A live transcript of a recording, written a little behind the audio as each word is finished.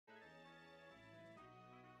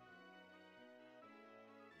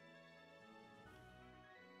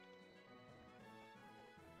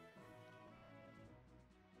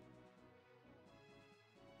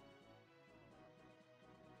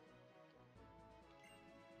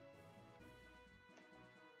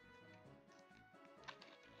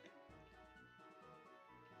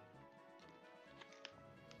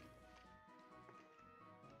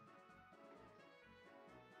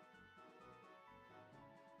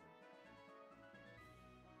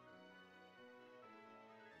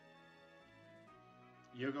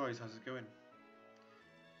Yo guys, how's it going?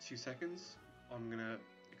 2 seconds. I'm gonna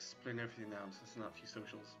explain everything now, so send out a few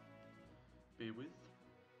socials. Bear with.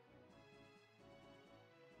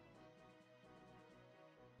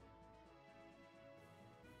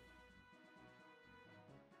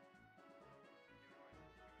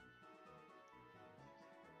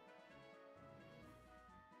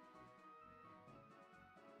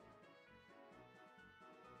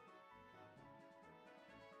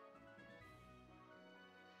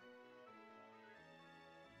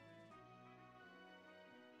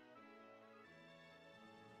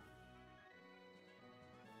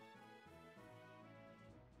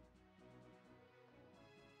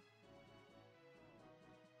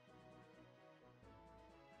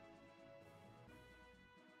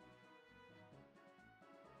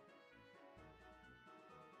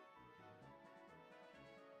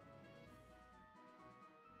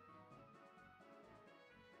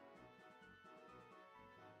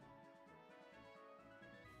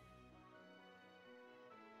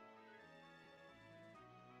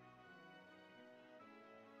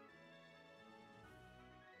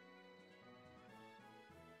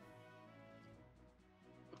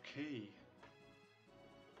 Okay.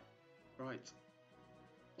 Right.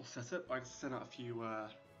 All set up. I just sent out a few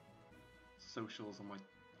socials on my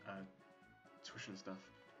Twitter and stuff.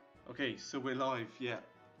 Okay, so we're live, yeah.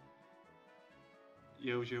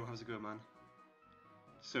 Yo Joe, how's it going, man?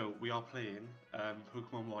 So we are playing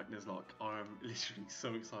Pokemon White Nuzlocke. I'm literally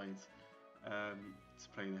so excited to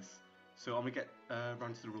play this. So I'm gonna get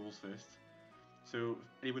round to the rules first. So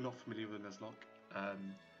if anyone not familiar with Nuzlocke,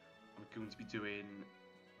 I'm going to be doing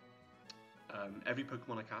every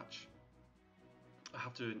Pokemon I catch, I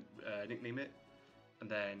have to nickname it, and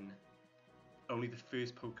then only the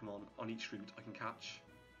first Pokemon on each route I can catch,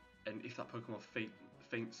 and if that Pokemon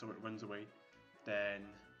faints or it runs away, then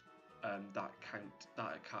that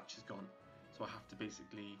catch is gone. So I have to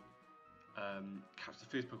basically catch the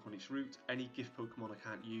first Pokemon on each route, any gift Pokemon I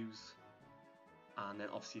can't use, and then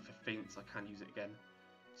obviously if it faints I can't use it again.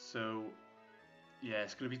 So yeah,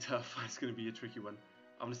 it's going to be tough. It's going to be a tricky one.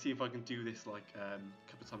 I'm going to see if I can do this like a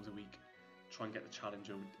couple of times a week, try and get the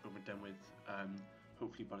challenge over done with,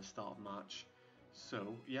 hopefully by the start of March.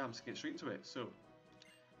 So yeah, I'm just getting straight into it. So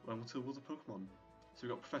welcome to the world of Pokemon. So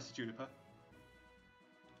we've got Professor Juniper.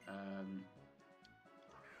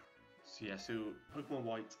 So yeah, so Pokemon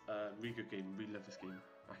White, really good game, really love this game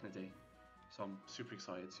back in the day. So I'm super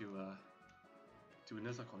excited to do a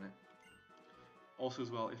Nuzlocke on it. Also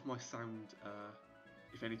as well, if my sound,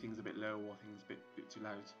 if anything's a bit low or things a bit too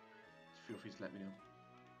loud, feel free to let me know.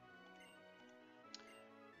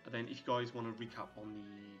 And then if you guys want to recap on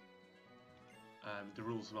the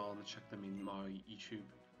rules as well, I'm going to check them in my YouTube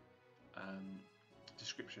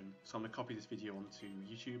description. So I'm going to copy this video onto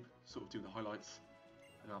YouTube, sort of do the highlights,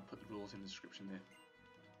 and I'll put the rules in the description there.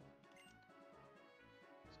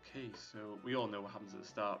 Okay, so we all know what happens at the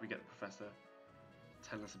start. We get the professor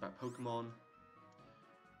telling us about Pokemon.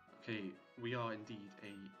 Okay, we are indeed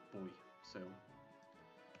a boy, so I'm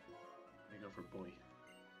going to go for a boy.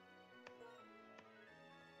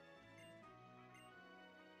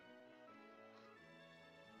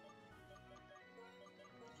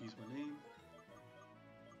 Use my name.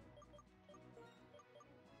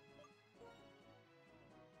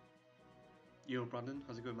 Yo Brandon,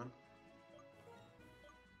 how's it going, man?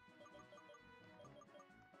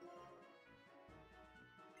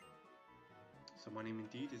 So my name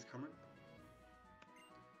indeed is Cameron.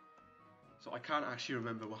 So I can't actually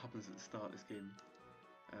remember what happens at the start of this game.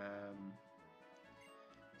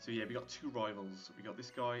 So yeah, we got two rivals. We got this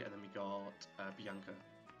guy, and then we got Bianca.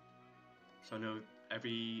 So I know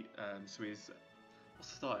every so is what's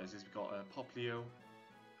the starters is we got Poplio,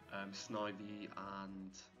 Snivy,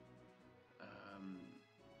 and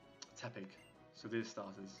Tepig. So they're the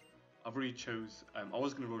starters. I've already chose. I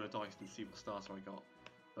was going to roll a dice and see what starter I got,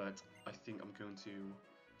 but I think I'm going to.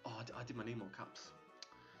 Oh, I did my name all caps.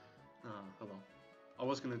 Ah, oh well. I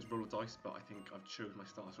was going to roll a dice, but I think I've chosen my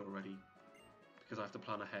starter already because I have to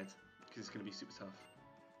plan ahead because it's going to be super tough.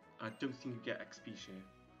 I don't think you get XP share.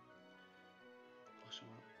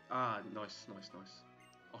 Oshawott. Ah, nice.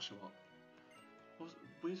 Oshawott.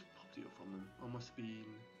 Where's Poplio from then? I must have been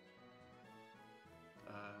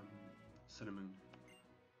Sun and Moon.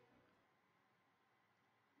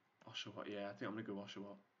 Oshawott, yeah, I think I'm going to go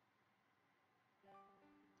Oshawott.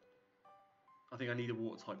 I think I need a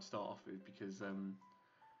water type to start off with because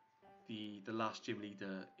the last gym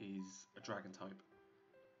leader is a dragon type,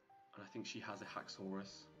 and I think she has a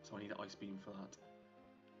Haxorus, so I need an Ice Beam for that.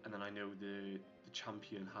 And then I know the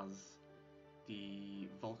champion has the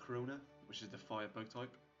Volcarona, which is the fire bug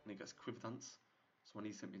type, and it gets Quiver Dance, So I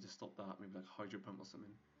need something to stop that, maybe like Hydro Pump or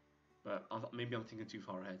something. But maybe I'm thinking too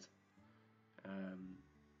far ahead.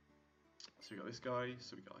 So we got this guy.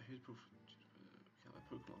 So we got a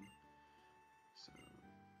Pokemon. So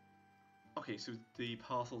okay, so the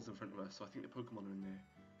parcel's in front of us. So I think the Pokemon are in there.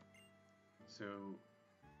 So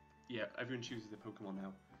yeah, everyone chooses the Pokemon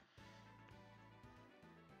now.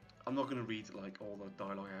 I'm not gonna read like all the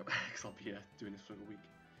dialogue out because I'll be here doing this for a week.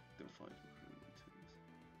 Don't fight.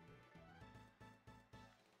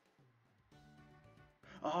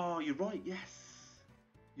 Oh, you're right. Yes,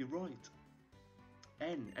 you're right.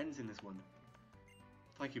 N's in this one.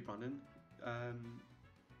 Thank you, Brandon.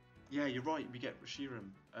 Yeah, you're right. We get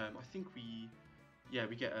Reshiram. I think we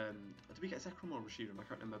get. Did we get Zekrom or Reshiram? I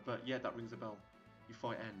can't remember. But yeah, that rings a bell. You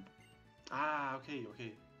fight N. Ah, okay.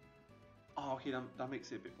 Oh, okay. That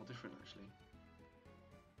makes it a bit more different actually.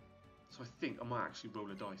 So I think I might actually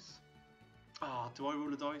roll a dice. Ah, do I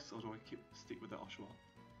roll a dice or do I stick with the Oshawott?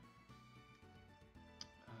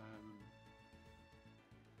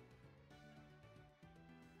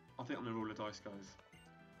 I think I'm gonna roll a dice, guys.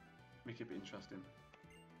 Make it a bit interesting.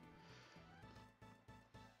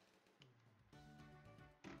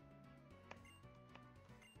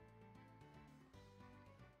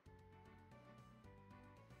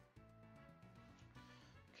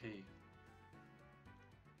 Okay.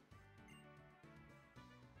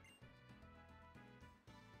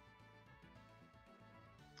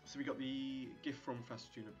 So we got the gift from Professor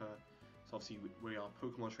Juniper. So obviously we are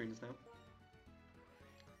Pokemon trainers now.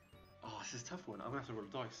 Oh, this is a tough one. I'm gonna have to roll a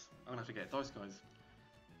dice. I'm gonna have to get dice, guys.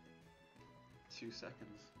 2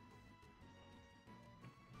 seconds.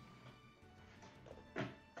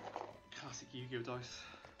 Classic Yu-Gi-Oh dice.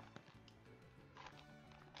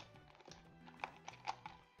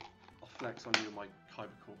 I'll flex on you with my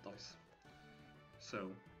Kyber Corp dice.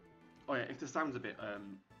 So, oh yeah, if the sound's a bit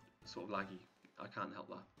sort of laggy, I can't help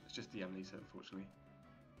that. It's just the Emily set, unfortunately.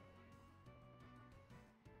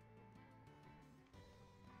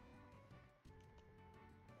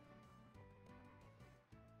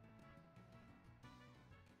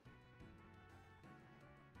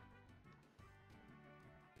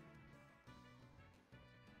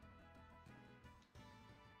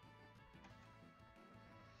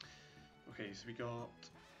 Okay, so we got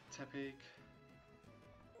Tepig.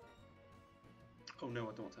 Oh no,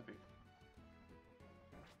 I don't want Tepig.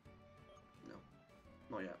 No,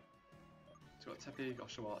 not yet. So we got Tepig,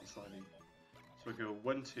 Oshawott, and Snivy. So we go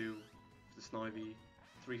 1, 2 for the Snivy,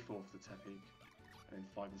 3, 4 for the Tepig, and then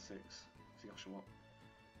 5 and 6 for the Oshawott.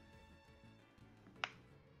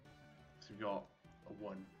 So we got a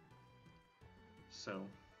 1. So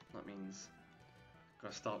that means I'm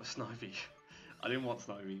gonna start with Snivy. I didn't want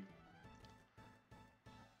Snivy.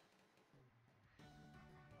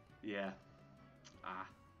 Yeah. Ah.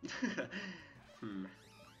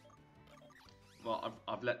 Well,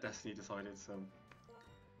 I've let Destiny decide it, so.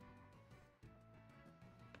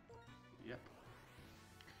 Yep.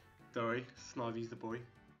 Don't worry, Snivy's the boy.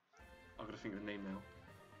 I've got to think of the name now.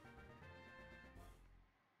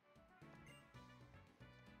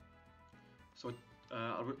 So,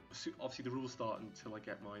 obviously the rules start until I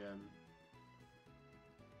get my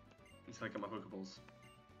Pokeballs.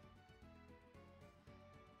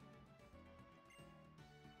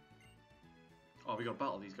 Oh, we got to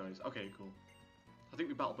battle these guys. Okay, cool. I think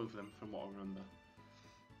we battled both of them from what I remember.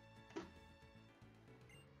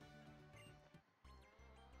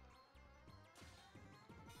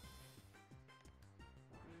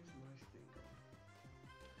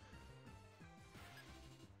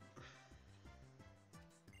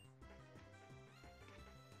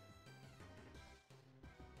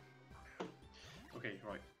 Okay,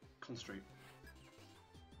 right. Concentrate.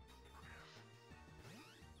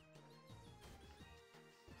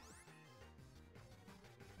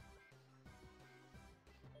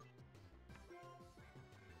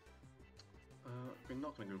 We're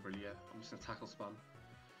not going to go for it yet. I'm just going to tackle spam.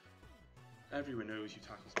 Everyone knows you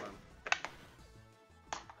tackle spam.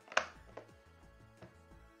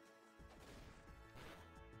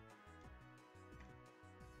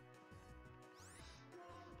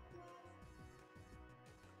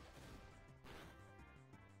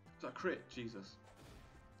 Is that a crit? Jesus.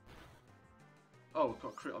 Oh,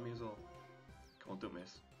 got a crit on me as well. Come on, don't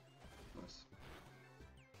miss. Nice.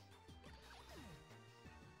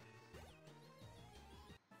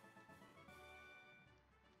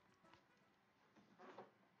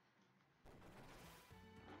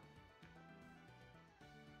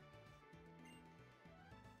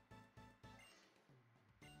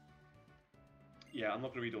 Yeah, I'm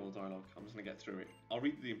not going to read all the dialogue, I'm just going to get through it. I'll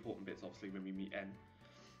read the important bits, obviously, when we meet N,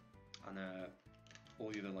 and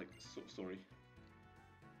all the other, like, story.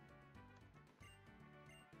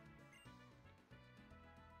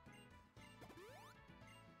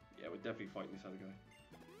 definitely fighting this other guy.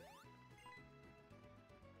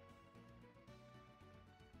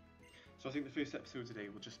 So I think the first episode today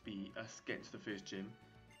will just be us getting to the first gym,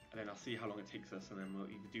 and then I'll see how long it takes us, and then we'll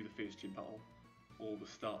either do the first gym battle, or we'll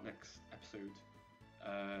start next episode,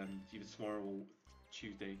 either tomorrow or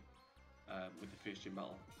Tuesday, with the first gym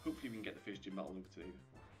battle. Hopefully we can get the first gym battle over today.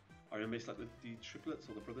 I remember it's like the triplets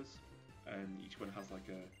or the brothers, and each one has like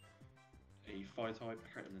a fire type. I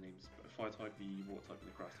can't remember the names, but a fire type, the water type,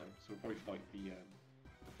 and the grass type. So we'll probably fight the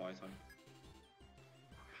fire type.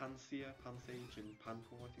 Pansage and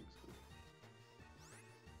Panpour, I think it's called.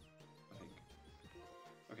 I think.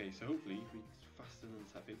 Okay, so hopefully we're faster than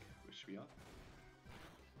Tepig, which we are.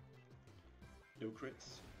 No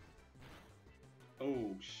crits.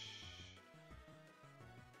 Oh,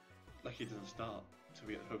 lucky it doesn't start till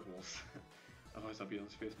we get the Pokeballs. Otherwise I'll be on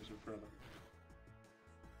this first mission forever.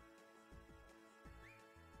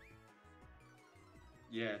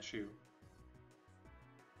 Yeah, true.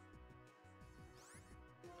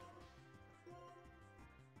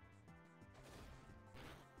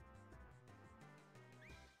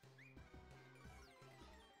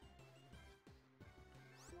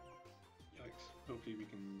 Yikes. Hopefully we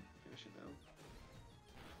can finish it now.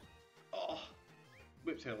 Oh!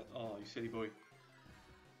 Whiptail. Oh, you silly boy.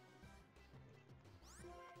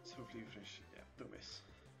 So hopefully we finish. Yeah, don't miss.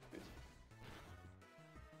 Good.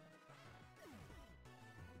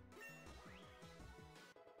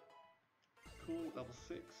 Cool, level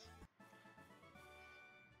 6.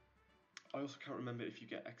 I also can't remember if you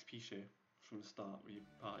get XP share from the start with your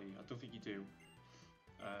party. I don't think you do.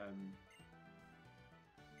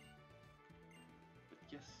 But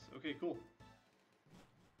yes, okay, cool.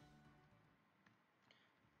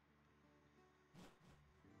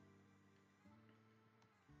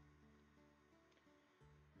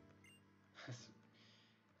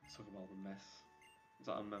 Let's talk about the mess. Is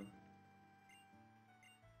that a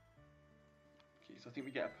Okay, so I think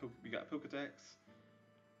we get a Pokedex.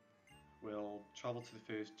 We'll travel to the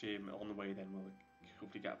first gym. On the way, then we'll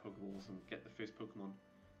hopefully get Pokeballs and get the first Pokemon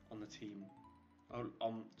on the team.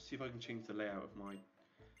 I'll see if I can change the layout of my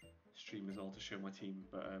stream as well to show my team,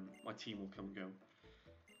 but my team will come and go.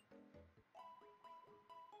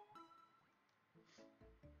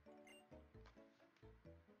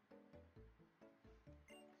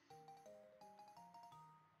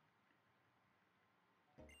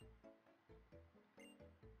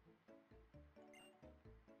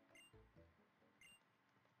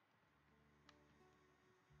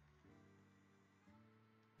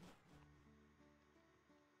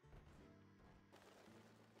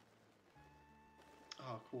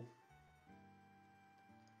 Oh, cool.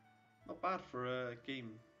 Not bad for a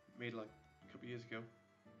game made like a couple of years ago.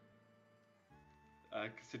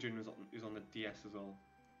 Considering it was on the DS as well.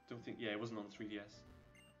 Don't think, yeah, it wasn't on 3DS.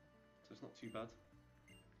 So it's not too bad.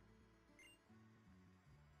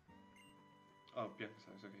 Oh, Bianca's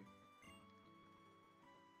house, okay.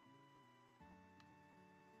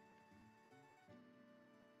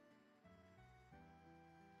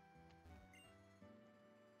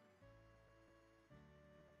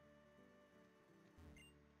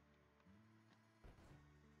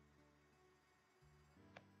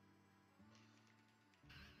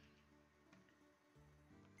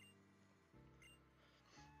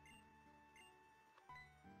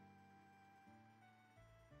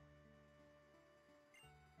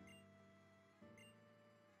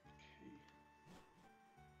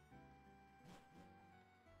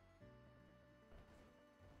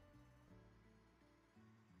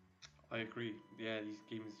 I agree. Yeah, these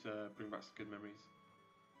games bring back some good memories.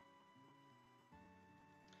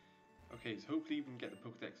 Okay, so hopefully we can get the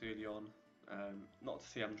Pokedex early on. Not to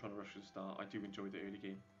say I'm trying to rush to the start. I do enjoy the early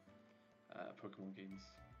game Pokemon games.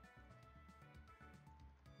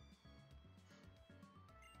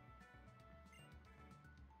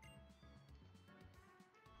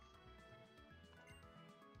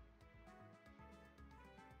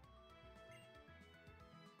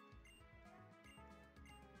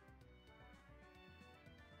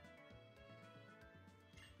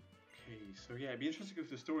 Okay, so yeah, it'd be interesting to go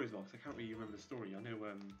through the story as well, because I can't really remember the story. I know,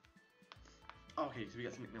 oh, okay, so we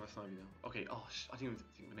get to nickname our Snivy now. Okay, oh, I didn't even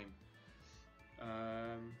think of the name.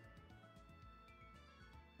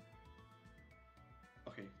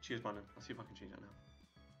 Okay, cheers, Brandon. I'll see if I can change that now.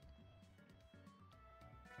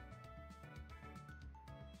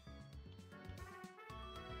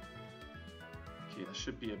 Okay, that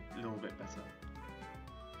should be a little bit better.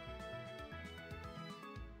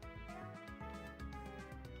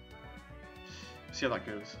 See how that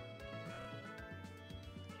goes.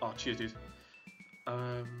 Oh, cheers, dude.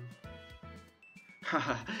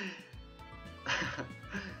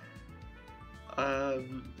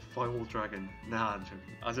 Firewall Dragon. Nah, I'm joking.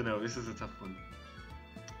 I don't know, this is a tough one.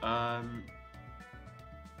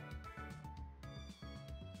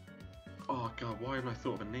 Oh god, why haven't I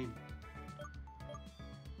thought of a name?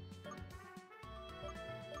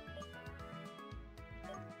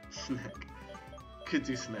 Snack. Could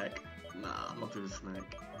do Snack. Nah, I'm not doing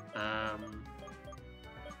Snack. I'm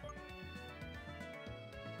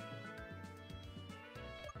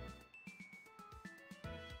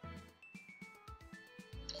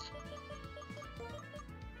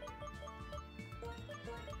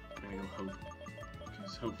gonna go Hope,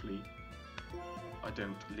 because hopefully I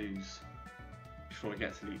don't lose before I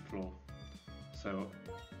get to Elite Floor. So,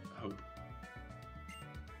 Hope.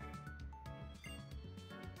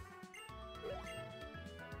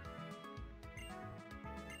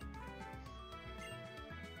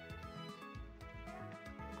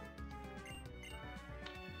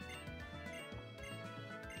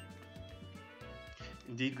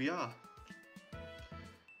 Indeed we are.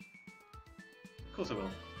 Of course I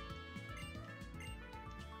will.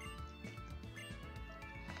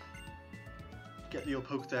 Get the old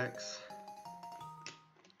Pokédex,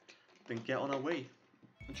 then get on our way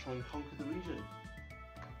and try and conquer the region.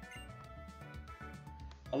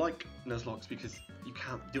 I like Nuzlocke because you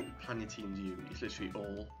don't plan your team, do you? It's literally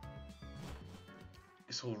all,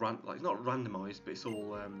 like not randomised, but it's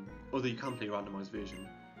all, although you can play a randomised version,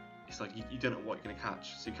 it's like you don't know what you're going to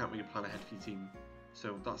catch, so you can't really plan ahead for your team.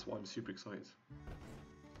 So that's why I'm super excited.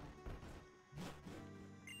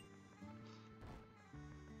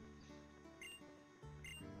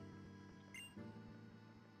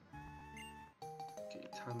 Okay,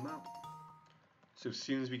 time map. So as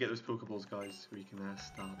soon as we get those Pokeballs, guys, we can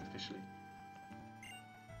start officially.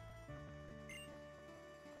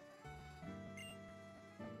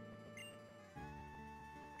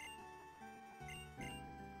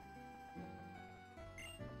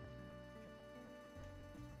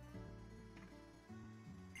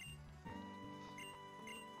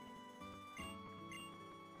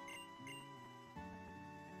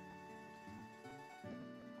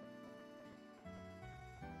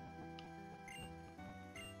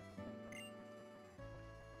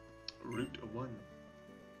 Route 1.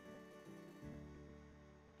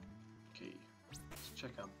 Okay, let's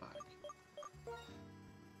check out back.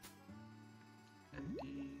 Empty,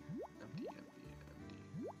 empty, empty,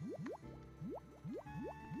 empty.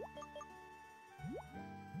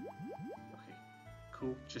 Okay,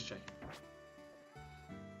 cool, just checking.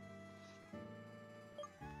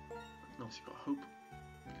 And also got Hope,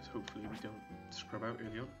 because hopefully we don't scrub out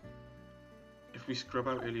early on. If we scrub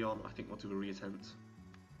out early on, I think we'll do a reattempt.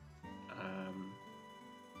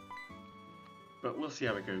 But we'll see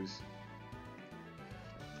how it goes.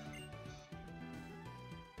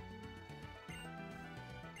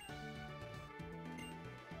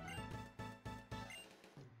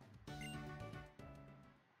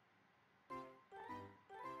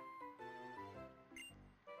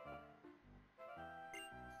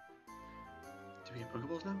 Do we get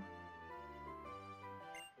Pokeballs now?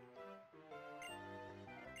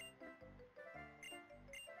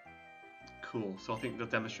 Cool, so I think they'll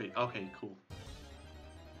demonstrate. Okay, cool.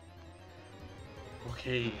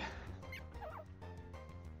 Okay.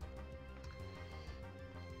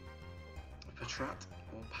 Patrat,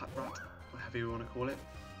 or Patrat, whatever you want to call it.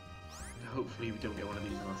 Hopefully we don't get one of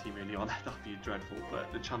these in our team early on, that'd be dreadful,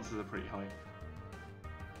 but the chances are pretty high.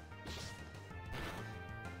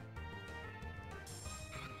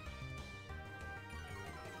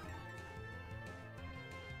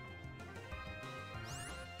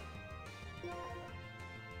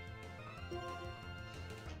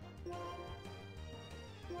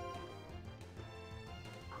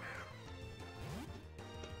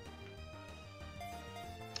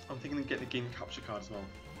 I'm thinking of getting the game capture card as well,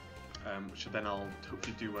 which then I'll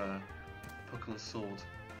hopefully do a Pokemon Sword,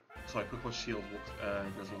 sorry, Pokemon Shield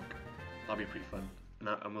Nuzlocke. That'll be pretty fun,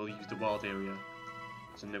 and we'll use the wild area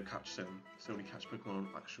as a no catch zone, so we catch Pokemon on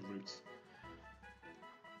actual routes.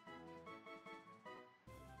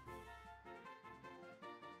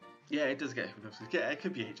 Yeah, it does get hypnosis. Yeah, it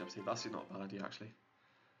could be HFC. That's not a bad idea actually.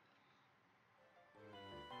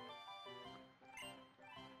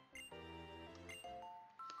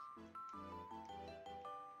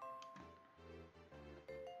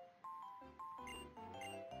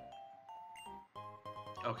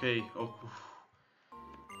 Okay, oh,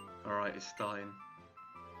 alright, it's starting.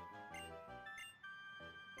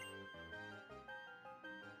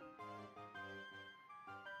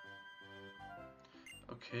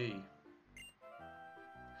 Okay.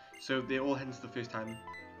 So they all head into the first time.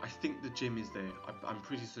 I think the gym is there, I'm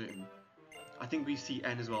pretty certain. I think we see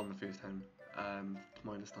N as well in the first time. to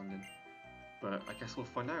my understanding. But I guess we'll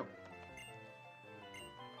find out.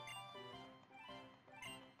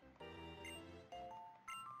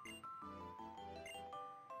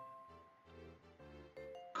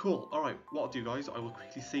 Cool, alright, what I'll do guys, I will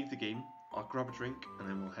quickly save the game, I'll grab a drink, and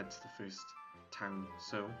then we'll head to the first town.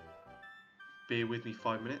 So, bear with me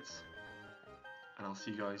 5 minutes, and I'll see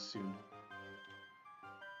you guys soon.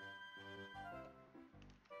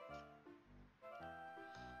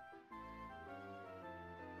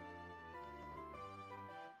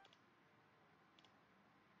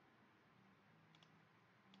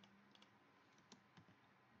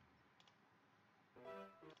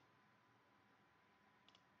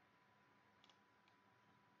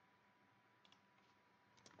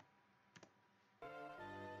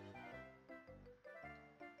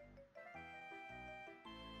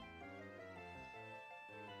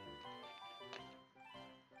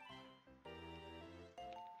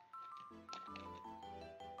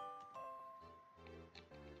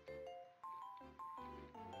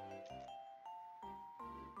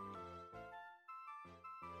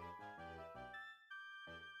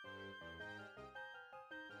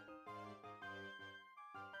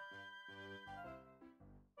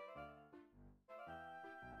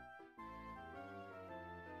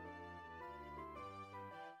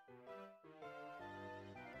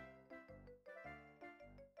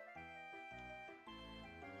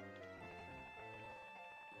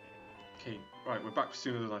 Okay, right, we're back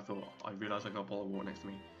sooner than I thought. I realised I got a bottle of water next to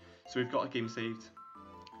me. So we've got a game saved.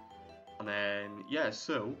 And then, yeah,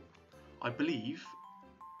 so I believe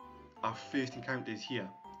our first encounter is here.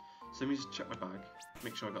 So let me just check my bag,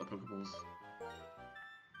 make sure I got the Pokeballs.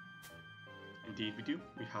 Indeed we do.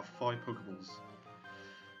 We have 5 Pokeballs.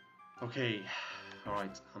 Okay,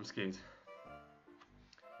 alright, I'm scared.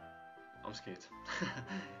 I'm scared.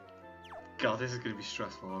 God, this is going to be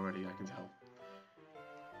stressful already, I can tell.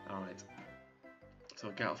 Alright, so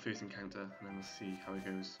I'll get our first encounter and then we'll see how it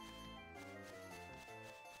goes.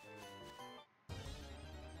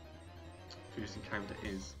 First encounter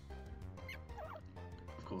is,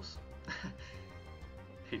 of course,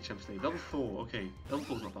 HM Slave. Level 4, okay,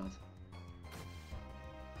 level 4's not bad.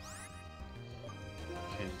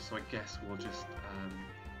 Okay, so I guess we'll just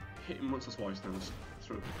hit him once or twice and then we'll just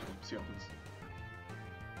throw it, see what happens.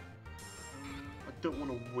 I don't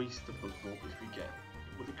want to waste the Pokeball if we get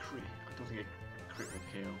with a crit. I don't think a crit will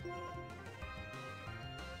KO.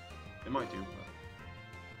 It might do, but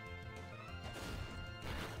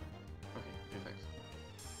okay, perfect.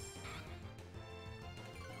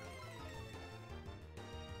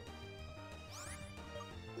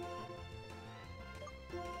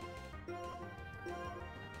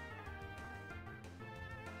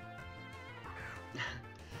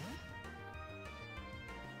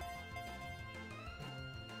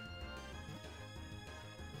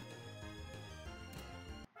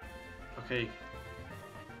 Okay,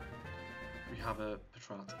 we have a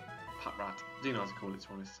Patrat. I don't know how to call it, to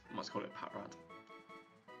be honest. I might call it Patrat.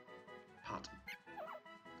 Pat.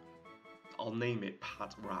 I'll name it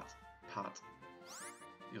Patrat. Pat.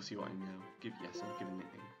 You'll see what I mean now. Yes, I'll give it a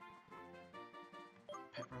nickname.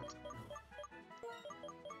 Petrat?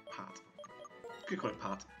 Pat. Could call it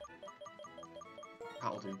Pat.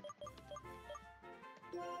 Pat will do.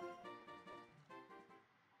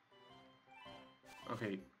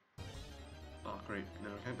 Okay. Oh, great. No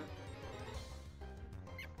encounter.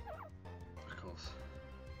 Of course.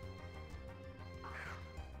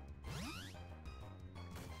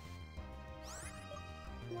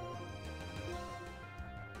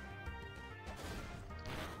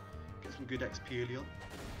 Get some good XP early on.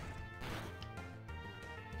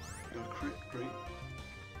 Got a crit, great.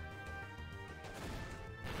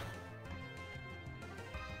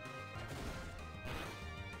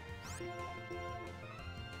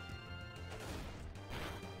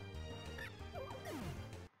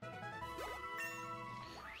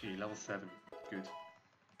 Okay, level 7. Good.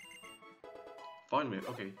 Finally,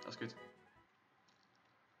 okay, that's good.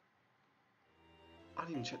 I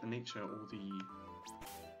didn't even check the nature or the...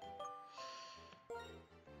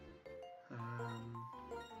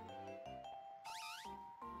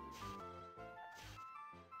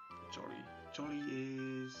 Jolly. Jolly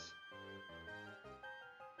is...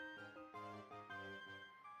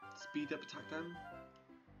 Speed up, attack down?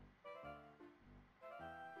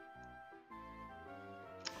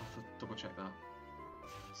 I'll have to double check that.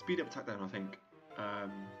 Speed up, attack down, I think. What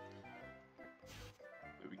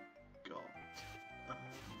we got?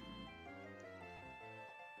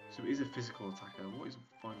 So it is a physical attacker. What is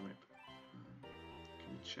Fine Whip? Can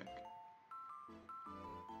we check?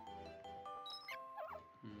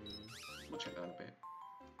 We'll check that in a bit.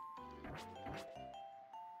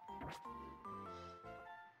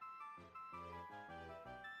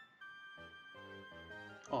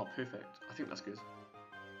 Oh, perfect. I think that's good.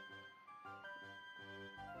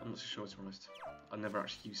 I'm not so sure, to be honest. I never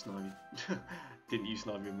actually used Snivy. Didn't use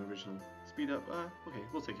Snivy in the original. Speed up, okay,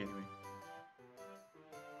 we'll take it anyway.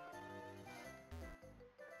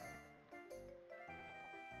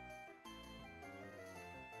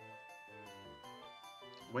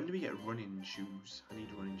 When do we get running shoes? I need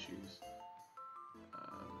running shoes.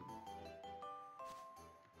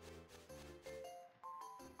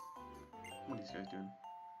 What are these guys doing?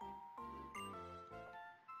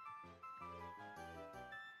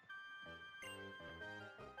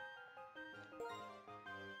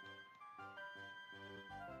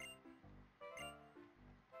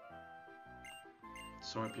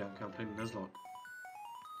 Sorry, Bianca, I'm playing Nuzlocke.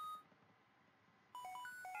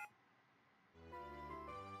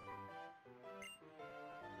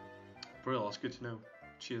 Bro, that's good to know.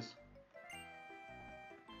 Cheers.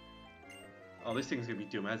 Oh, this thing's gonna be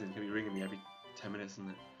doing amazing. It's gonna be ringing me every 10 minutes, isn't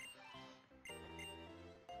it?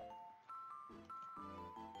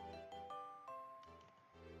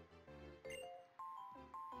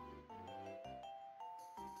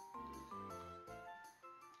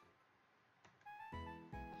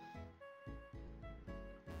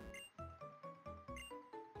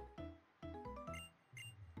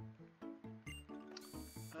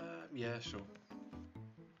 Yeah, sure.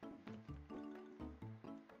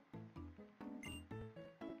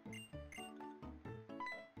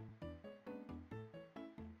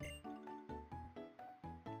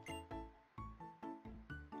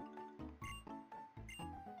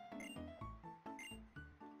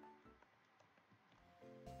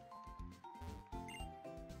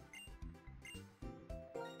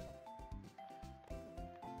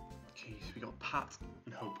 Okay, so we got Pat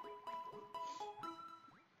and Hope.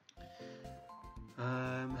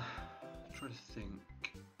 Try to think.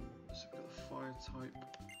 So we've got the fire type.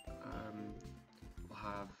 We'll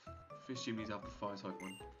have first gym needs to have the fire type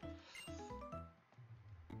one.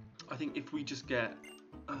 I think if we just get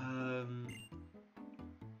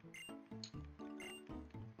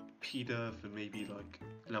Peter and maybe like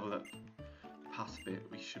level up past a bit,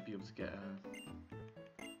 we should be able to get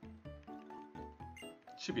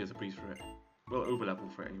should be able to breeze through it. We'll over level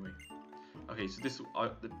for it anyway. Okay, so this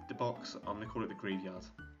the box, I'm gonna call it the graveyard.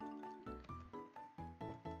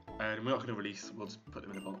 And we're not gonna release, we'll just put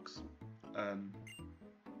them in a box.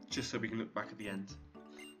 Just so we can look back at the end.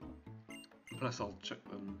 And plus I'll check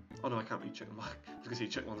them. Oh no, I can't really check them back. I was gonna say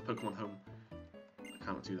check them on the Pokemon Home. I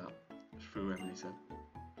cannot do that. Through Emily said.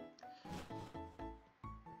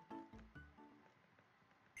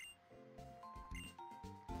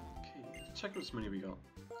 Okay, let's check what money we got.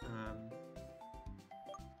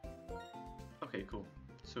 Okay, cool.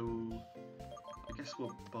 So I guess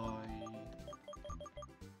we'll buy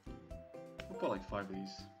like 5 of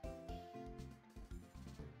these.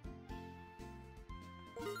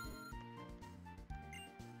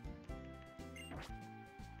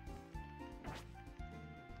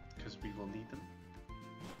 Because we will need them.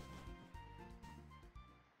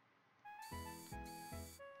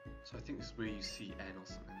 So I think this is where you see N or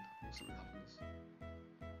something happens.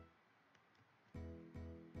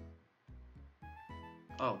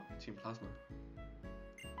 Oh, Team Plasma.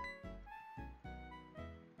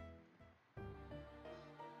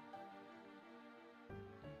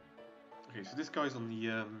 Okay, so this guy's on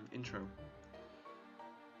the intro.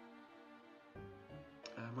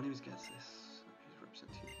 My name is Getsis. He's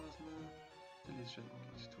representing Team Plasma. Ladies and gentlemen,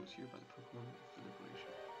 I'd like to talk to you about the Pokemon of the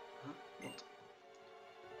Liberation. Huh? What?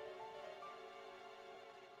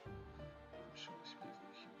 I'm sure we believe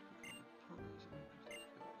that humans become partners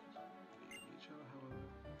and each other, however.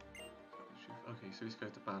 Okay, so this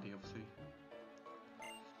guy's the baddie, obviously.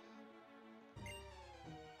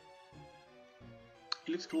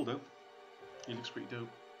 He looks cool though. He looks pretty dope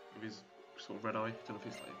with his sort of red eye. Don't know if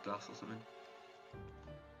it's like a glass or something.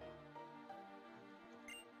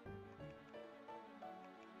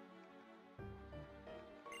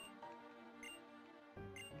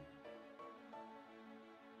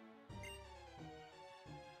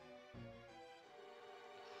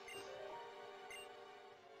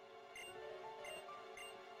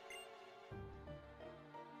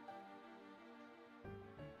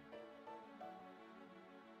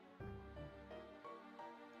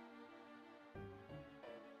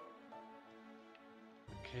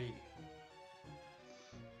 Okay.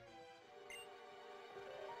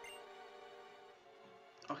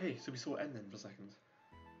 Okay, so we saw N then for a second.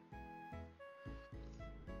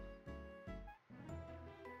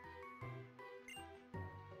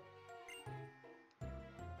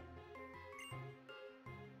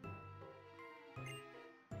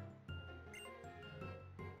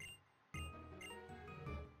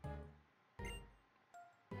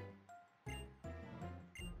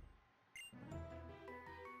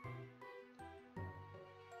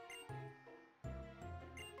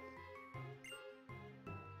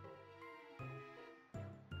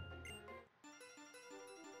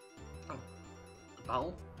 Oh, a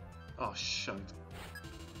battle? Oh, shite.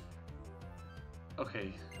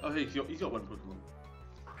 Okay. Oh, hey, he's got one Pokemon.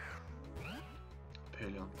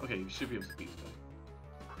 Paleon. Okay, we should be able to beat this guy.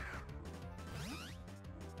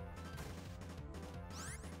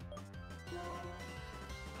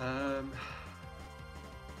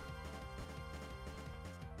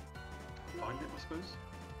 Find it, I suppose.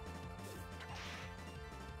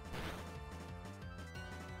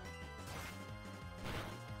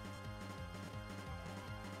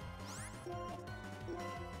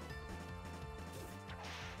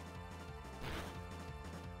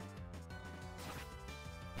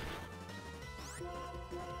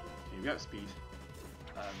 Okay, we got speed.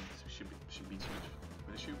 So we shouldn't be too much of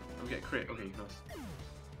an issue. Oh, we get a crit. Okay, nice.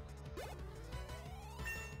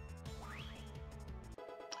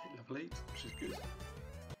 Level 8, which is good.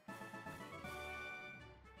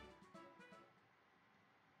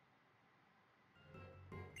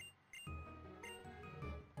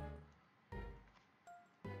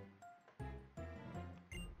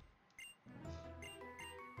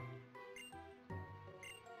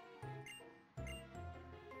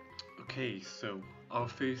 Okay, so our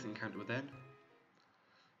first encounter with them.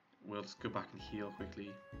 We'll just go back and heal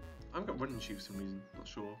quickly. I haven't got running shoes for some reason, not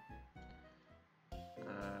sure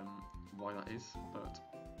why that is, but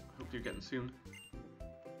hopefully we'll get them soon.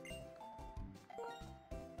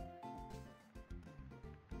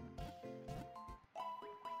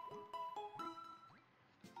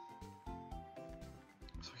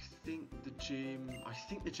 So I think the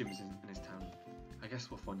gym is in his town. I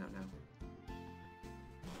guess we'll find out now.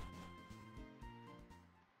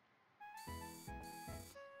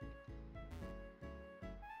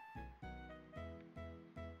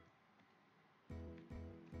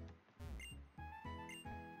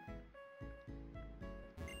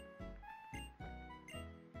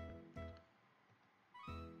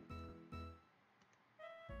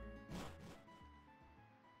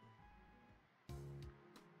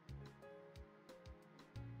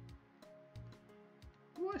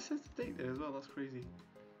 What, it says the date there as well, that's crazy.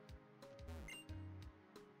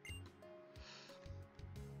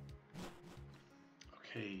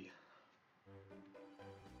 Okay.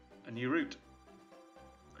 A new route.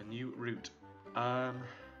 A new route.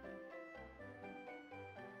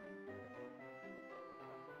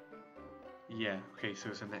 Yeah, okay, so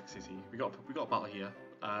it's a next city. We got a battle here.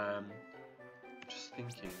 Just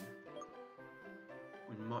thinking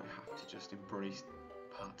we might have to just embrace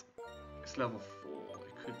Pat. It's level 4,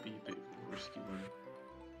 it could be a bit of a risky one.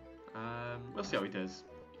 We'll see how he does.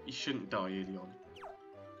 He shouldn't die early on.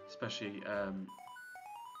 Especially,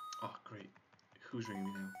 oh great, who's ringing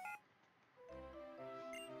me now?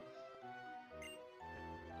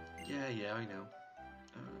 Yeah, I know.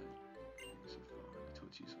 So far, I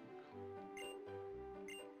talk to you something.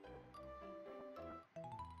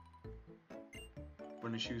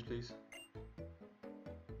 Running shoes, please.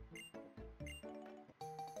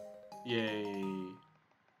 Yay!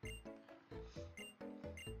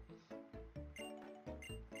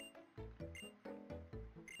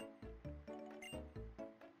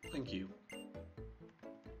 Thank you.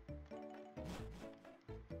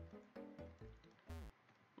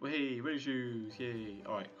 Hey, running shoes! Yay!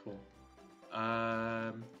 All right, cool.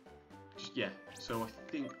 Yeah. So I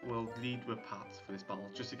think we'll lead with Pat for this battle,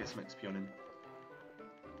 just to get some XP on him.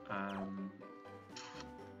 I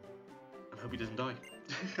hope he doesn't die.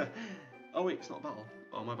 Oh wait, it's not a battle.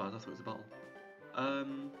 Oh my bad, I thought it was a battle.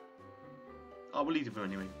 Oh, we'll lead him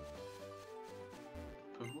anyway.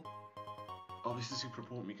 Pokeball? Oh, this is super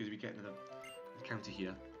important because we get another encounter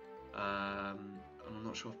here. And I'm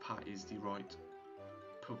not sure if Pat is the right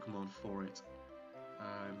Pokemon for it.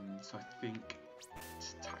 So I think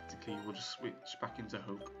tactically we'll just switch back into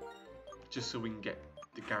Hope, just so we can get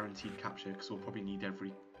the guaranteed capture, because we'll probably need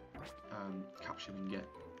every capture we can get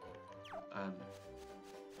at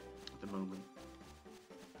the moment,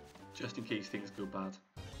 just in case things go bad.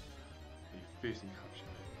 Okay, first capture.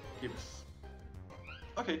 Give us.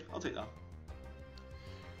 Okay, I'll take that.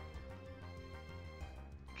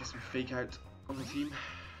 Get some fake out on the team.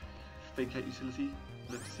 Fake out utility.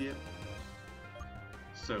 Love to see it.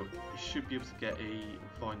 So we should be able to get a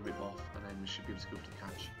Vine Whip off, and then we should be able to go for the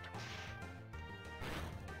catch.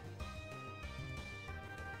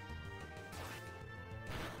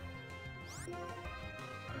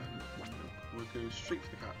 We'll go straight for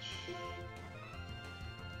the catch.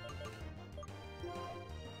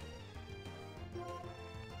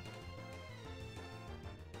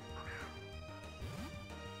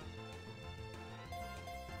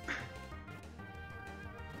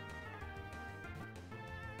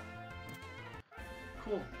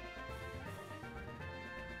 Cool.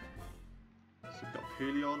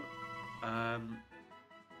 Purleon.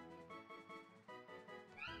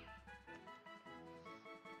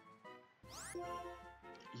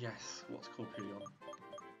 Yes, what's called Purleon?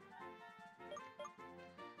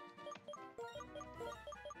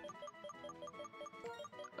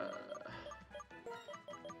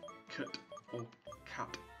 Cut or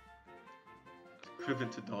cat.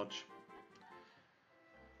 Equivalent to dodge.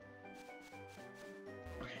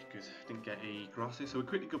 Okay, good. Didn't get a grassy, so we'll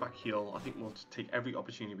quickly go back heal. I think we'll just take every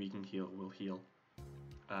opportunity we can heal. We'll heal,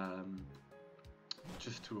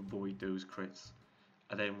 just to avoid those crits,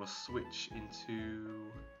 and then we'll switch into.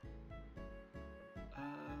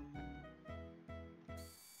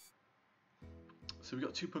 So we've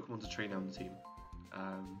got 2 Pokemon to train on the team.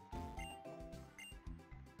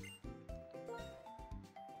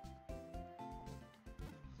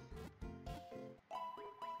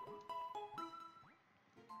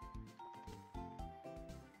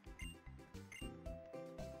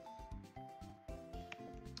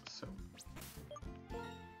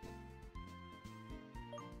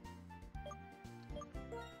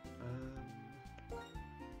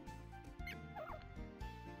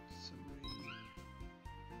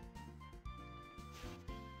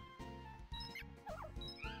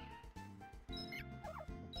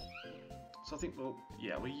 So I think we'll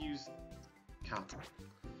use cat.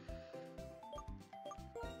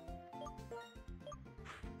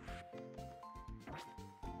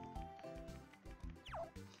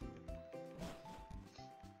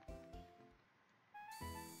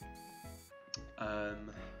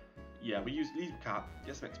 Yeah, we leave cat,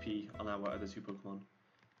 get some XP on our other 2 Pokemon,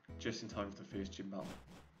 just in time for the first gym battle.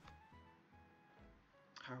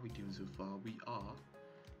 How are we doing so far? We are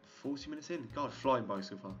 40 minutes in. God, flying by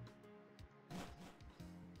so far.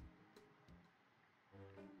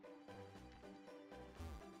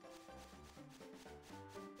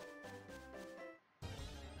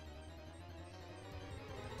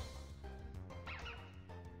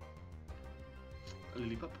 A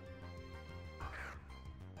Lillipup.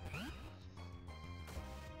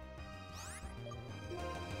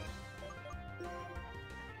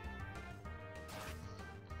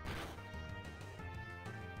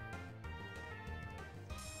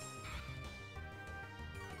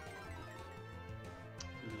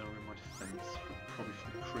 Lowering my defense, probably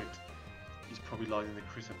for the crit. He's probably lining the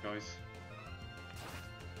crit up, guys.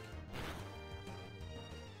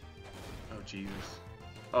 Oh Jesus.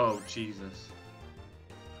 Oh Jesus.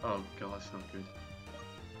 Oh god, that's not good.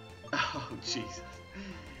 Oh Jesus.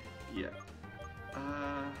 Yeah.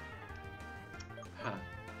 Huh.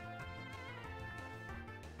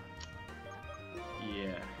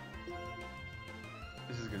 Yeah.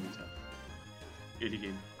 This is gonna be tough. Early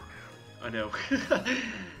game. I know.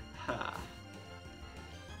 Ha.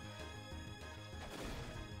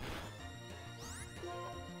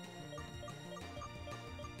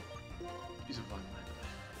 He's a fine man.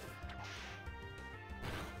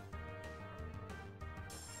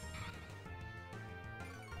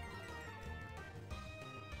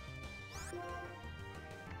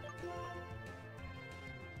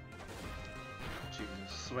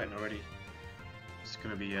 Jesus, sweating already. It's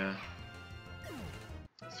gonna be a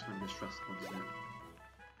stressful one, isn't it?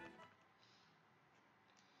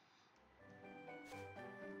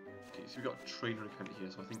 Okay, so we've got a trainer encounter here,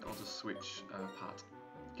 so I think I'll just switch Pat.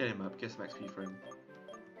 Get him up, get some XP for him.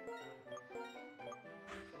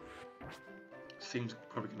 Seems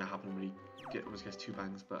probably gonna happen when he almost gets 2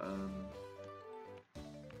 bangs, but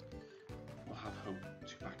we'll have hope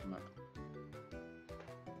to back him up.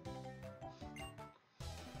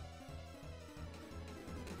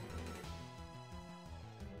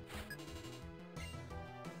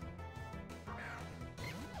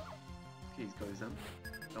 Okay, he's got his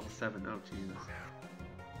level 7. Oh Jesus.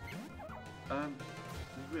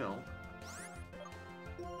 We will.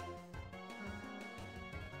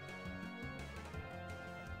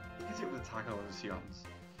 Hit it with a tackle and see what happens.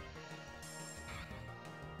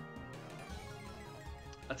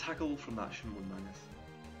 A tackle from that shouldn't win minus.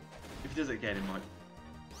 If he does it again, it might.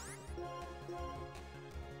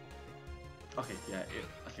 Okay, yeah,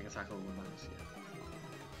 I think a tackle will win minus, yeah.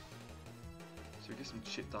 So we get some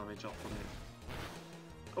chip damage off on it.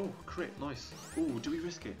 Oh, crit, nice. Oh, do we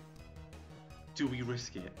risk it? Do we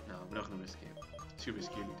risk it? No, we're not going to risk it. Too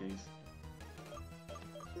risky early days.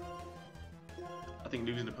 I think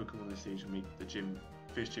losing a Pokemon this stage will make the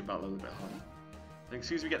first gym battle a little bit harder. I think as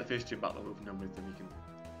soon as we get the first gym battle over and done with, then we can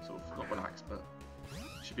sort of not relax, but it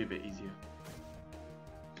should be a bit easier.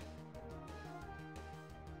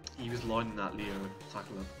 He was lining that Leo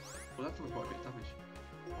tackle up. Well, that's done quite a bit of damage.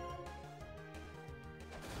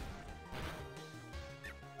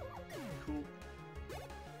 Cool.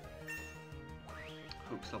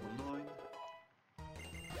 Poke's level 9.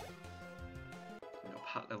 We got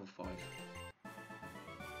Pat level 5.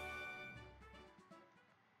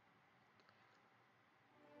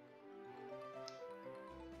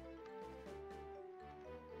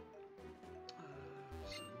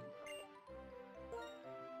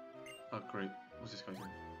 Oh great, what's this guy doing?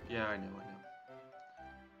 Yeah, I know.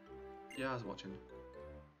 Yeah, I was watching.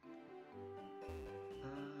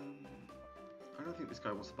 I don't think this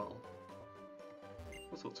guy wants to battle.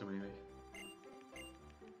 I thought to him anyway.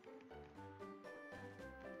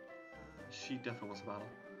 She definitely wants to battle.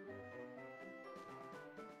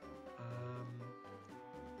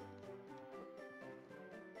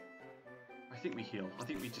 I think we heal. I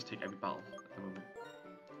think we just take every battle at the moment.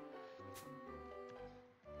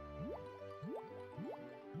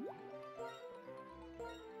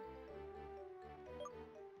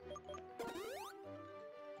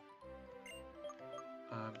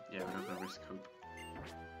 Yeah, we're not going to risk hope.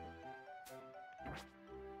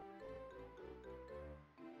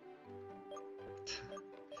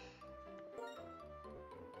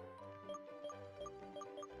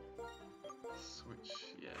 Switch,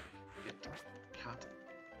 yeah, get cat.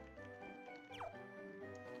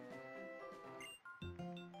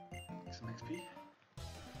 Some XP.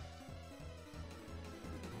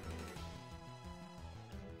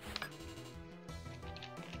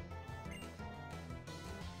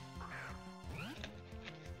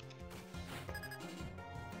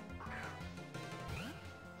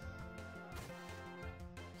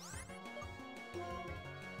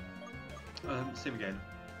 Same again.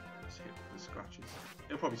 Let's hit the scratches.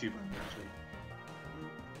 It'll probably do bad actually,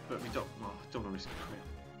 but we don't want to risk it.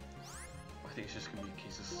 I think it's just going to be a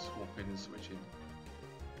case of swapping and switching.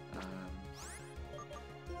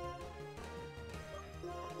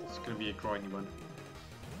 It's going to be a grindy one.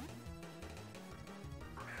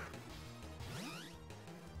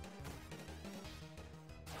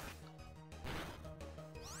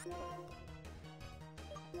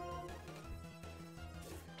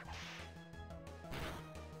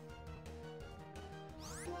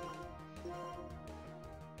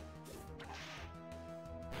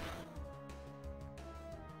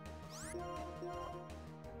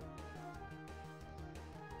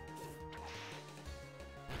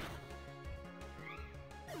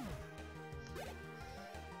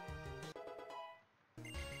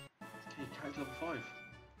 Carried level 5.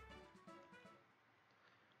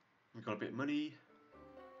 We've got a bit of money.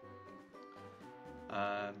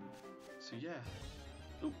 So yeah.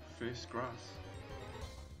 Oh, first grass.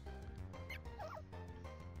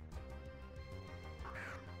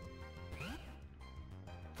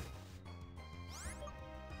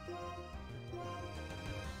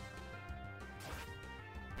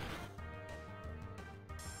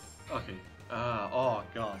 Okay. Oh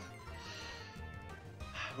god.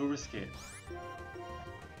 We'll risk it.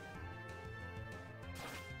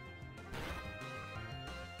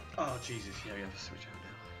 Oh Jesus, yeah, we have to switch out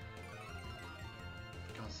now.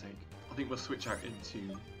 For God's sake. I think we'll switch out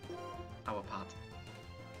into our pad.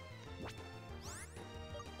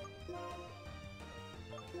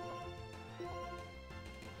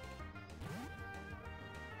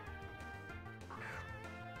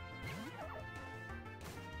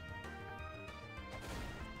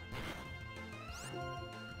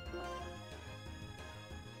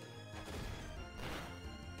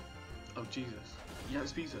 Oh Jesus. He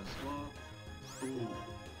outspeeds us. What? Ooh.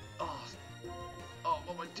 Oh. Oh,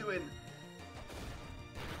 what am I doing?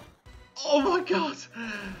 Oh my god!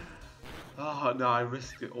 Oh no, I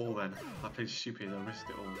risked it all then. I played stupid, I risked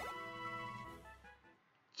it all.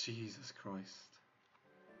 Jesus Christ.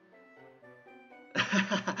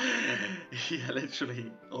 Yeah,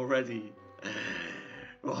 literally, already.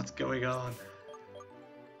 What's going on?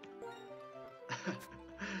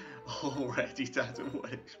 Already down to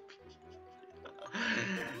 1 HP.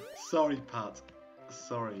 Sorry, Pat.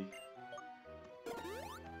 Sorry.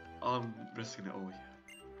 I'm risking it all here.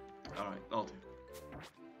 Alright, I'll do.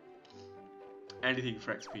 Anything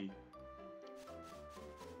for XP.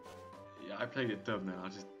 Yeah, I played it dumb then. I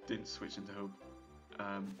just didn't switch into hope.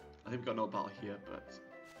 I think we've got no battle here, but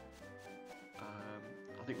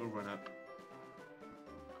I think we'll run up.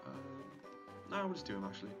 No, we'll just do him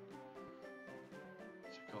actually.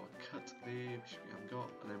 So we've got a cut there, which we haven't got,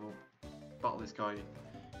 and then we'll battle this guy,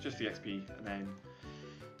 just the XP, and then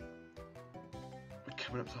we're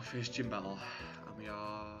coming up to our first gym battle, and we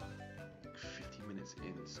are 50 minutes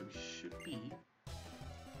in, so we should be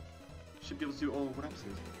able to do it all in one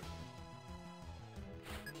episode.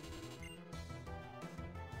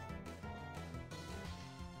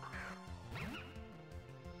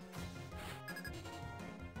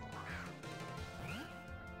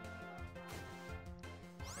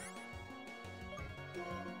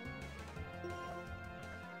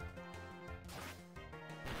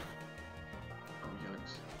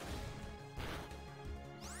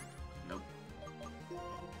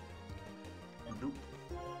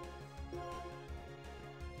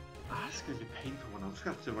 That's going to be a painful one. I'm just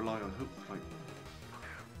going to have to rely on hope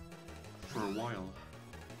for a while.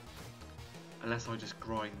 Unless I just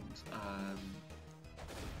grind.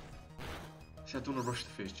 See, I don't want to rush the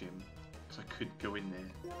first gym, because I could go in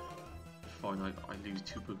there. Fine, I lose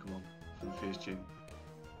 2 Pokemon from the first gym.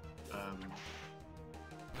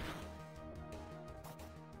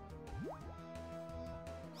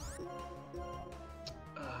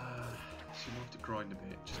 So you have to grind a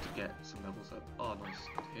bit just to get some levels up. Oh, nice.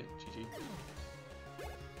 Good hit. GG.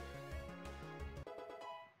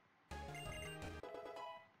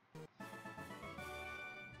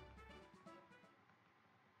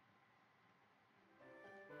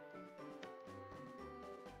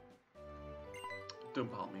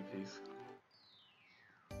 Don't part me, please.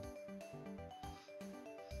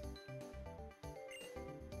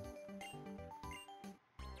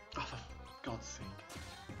 Oh, for God's sake.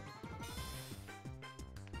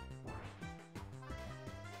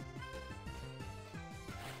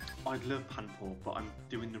 I'd love Panpour, but I'm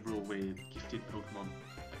doing the rule with gifted Pokemon.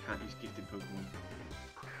 I can't use gifted Pokemon.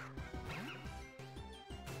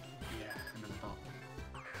 Yeah, and then that.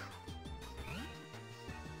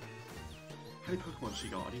 How many Pokemon she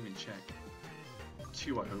got? I didn't even check.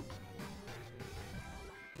 2, I hope.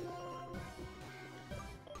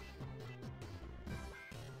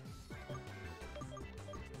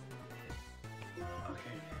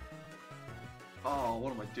 Okay. Oh,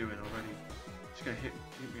 what am I doing already? She's gonna hit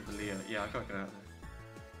me with Leah. Yeah, I gotta get out of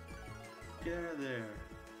there. Get out of there.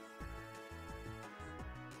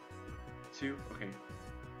 2? Okay.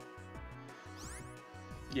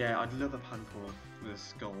 Yeah, I'd love a Panpour with a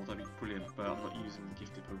skull, that'd be brilliant, but I'm not using the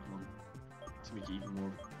gifted Pokemon to make it even more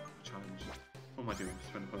of a challenge. What am I doing?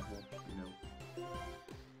 Spend a Pokeball? You know.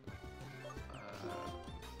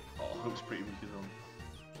 Oh, Hope's pretty weak as well.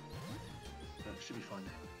 But should be fine.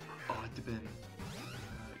 Oh, I did bin.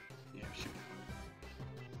 Yeah, we should be fine.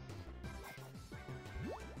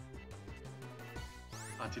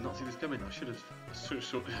 I did not see this coming. I should have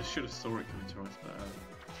saw it coming to us, but.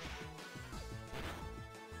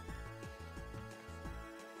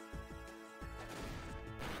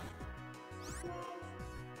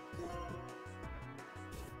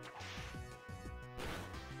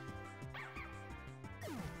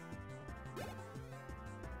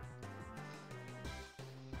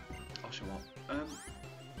 I'll show up.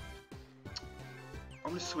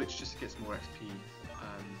 I'm gonna switch just to get some more XP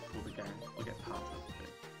for the game. I'll get powered up a bit.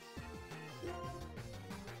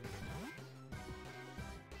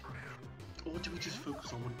 Or do we just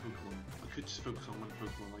focus on one Pokemon? I could just focus on one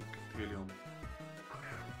Pokemon like early on.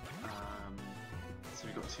 So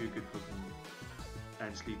we got 2 good Pokemon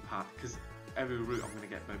and just leave Pat, because every route I'm gonna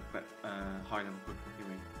get high level Pokemon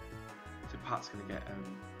anyway. So Pat's gonna get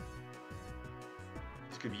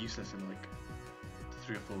it's gonna be useless in like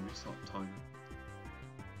 3 or 4 weeks time.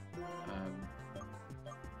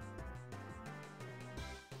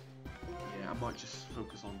 Yeah, I might just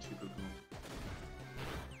focus on 2 Pokemon.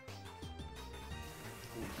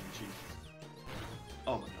 Oh, Jesus.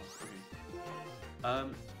 Oh my god, okay.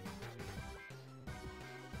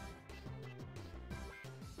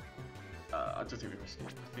 I don't think we risk it. I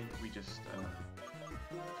think we just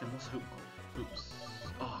okay, what's Hope on? Oops.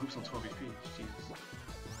 Oh, Hope's on 12 HP. Jesus.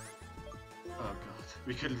 Oh god.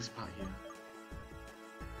 We could lose Pat here.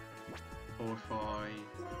 Or if I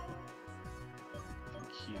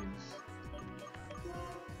think healing's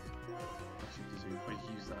best thing to do. If I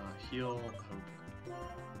use that heal, Hope,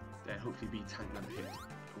 then hopefully be tank and hit a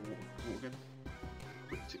water gun.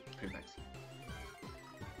 Perfect.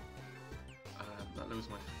 That lowers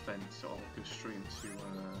my defense, so I'll go straight into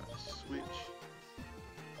a switch.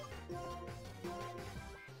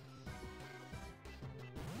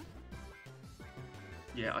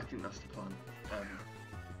 Yeah, I think that's the plan.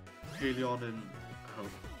 Purelion and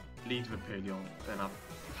Hope. Lead with Purelion, then have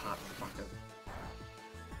Pat as a backup.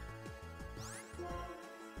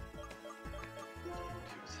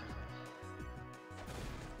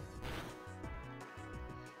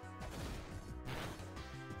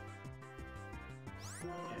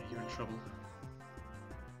 Yeah, you're in trouble.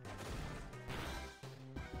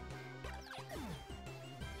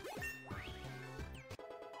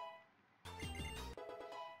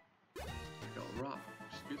 I got a rat,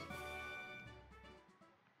 which is good.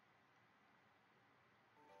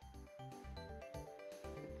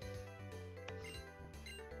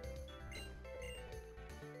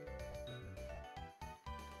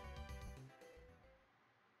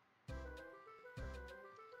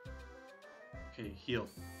 Okay, heal.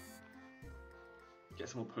 Get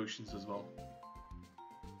some more potions as well.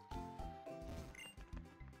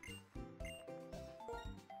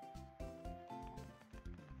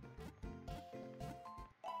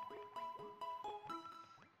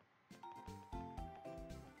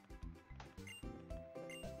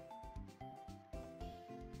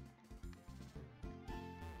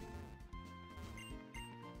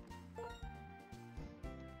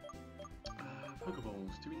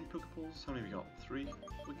 Pokeballs. Do we need Pokeballs? How many we got? 3?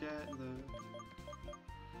 We're getting the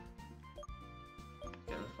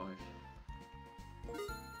 5.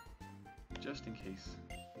 Just in case.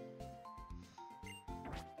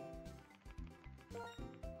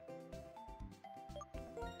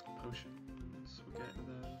 Potions. We're getting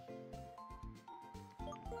the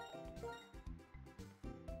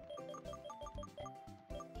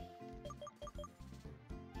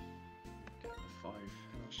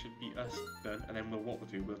should be us done, and then what we'll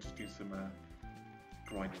do, we'll just do some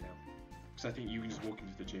grinding now. Because I think you can just walk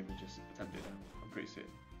into the gym and just attempt it now. I'm pretty certain.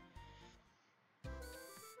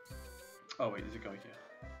 Oh wait, there's a guy here.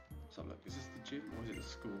 Let's have a look. Is this the gym or is it the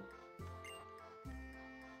school?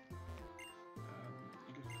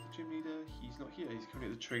 You look for the gym leader. He's not here. He's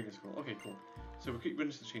currently at the trainer school. Okay, cool. So we'll keep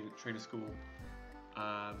running to the trainer school,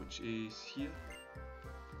 which is here.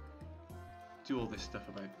 Do all this stuff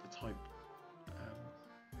about the type.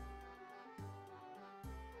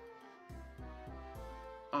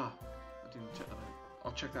 I didn't check that out.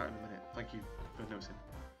 I'll check that out in a minute. Thank you for noticing.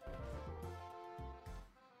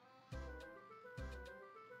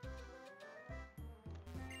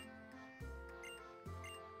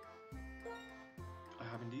 I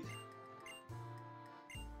have indeed.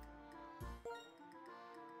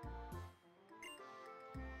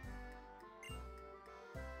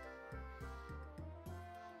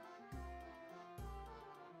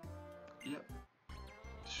 Yep.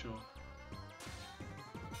 Sure.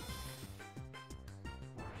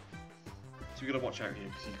 So we gotta watch out here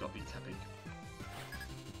because he's got the tapping.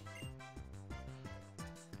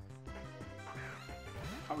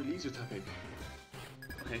 Oh, he leaves your tapping.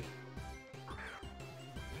 Okay.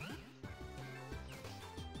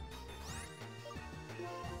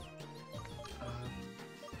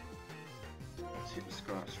 Let's hit the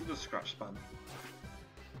scratch. We'll do a scratch spam.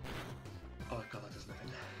 Oh god, that does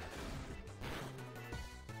nothing.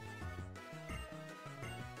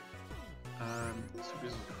 So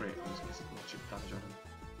this is great, I'll just get some more chip damage on him.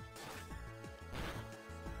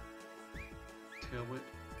 Tail whip.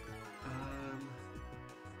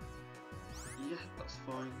 Yeah, that's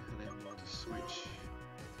fine, and then we'll just switch.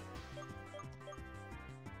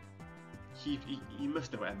 He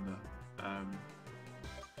must know Ember. It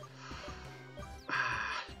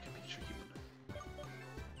could be a tricky one.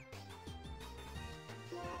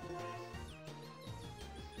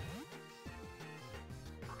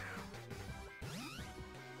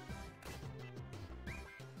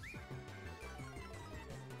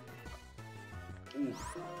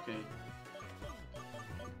 Oof, okay.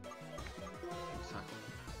 Tackle.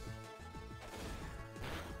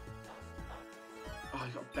 Oh,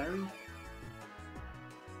 you got a berry?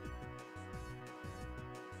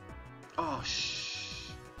 Oh,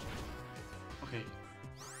 shh. Okay.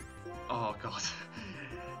 Oh, God.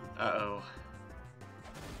 Uh-oh.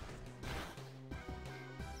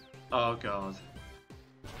 Oh, God.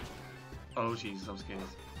 Oh, Jesus, I'm scared.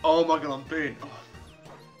 Oh, my God, I'm burnt. Oh.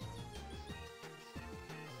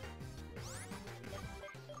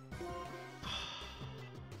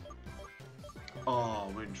 Oh,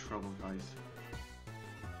 we're in trouble, guys.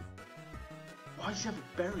 Why does he have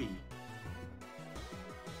a berry?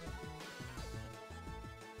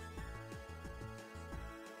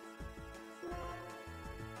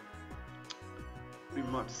 We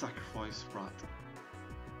might have to sacrifice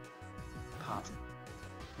Pat,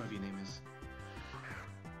 whatever your name is.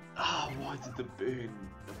 Ah, oh, why did the burn?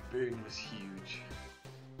 The burn was huge.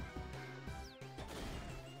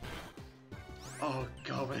 Oh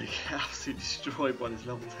god, we're gonna get absolutely destroyed by this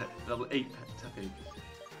level 8 tapping.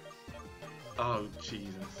 Oh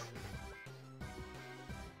Jesus.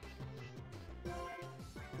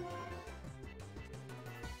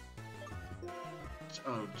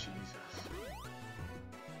 Oh Jesus.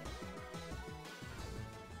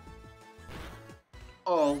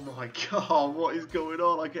 Oh my god, what is going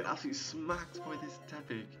on? I get absolutely smacked by this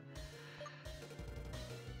tapping.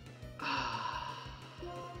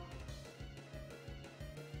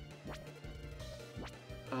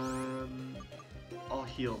 I'll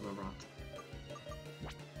heal the rat.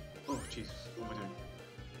 Oh Jesus, what am I doing?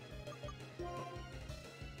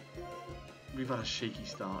 We've had a shaky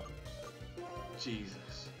start.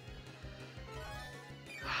 Jesus.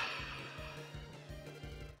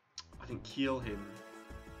 I think heal him.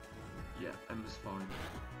 Yeah, Ember's fine.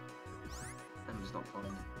 Ember's not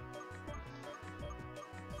fine.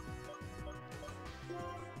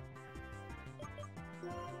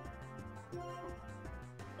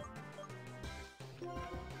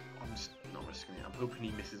 I'm just not risking it. I'm hoping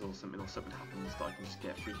he misses or something happens that I can just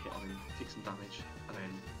get a free hit on him, take some damage, and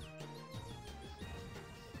then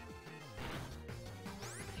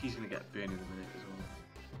he's gonna get burned in a minute as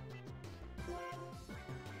well.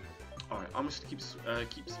 Alright, I'm just gonna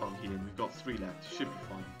keep spam healing. We've got 3 left, should be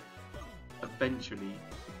fine. Eventually,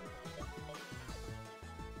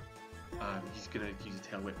 he's gonna use a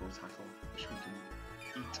tail whip or tackle, which we can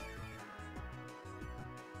eat.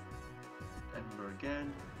 Ember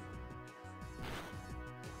again.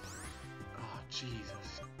 Oh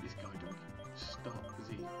Jesus, this guy don't stop, is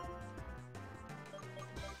he?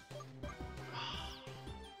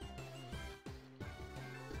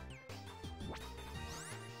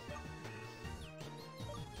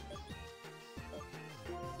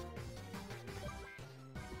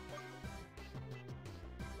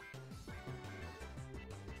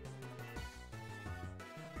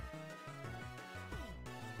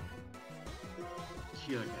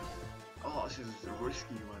 Heal again. Oh, this is a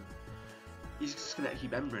risky one. He's just gonna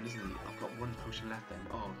keep embering, isn't he? I've got 1 potion left then.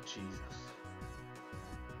 Oh, Jesus.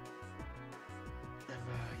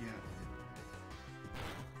 Ember, yeah.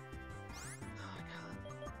 No, I can't.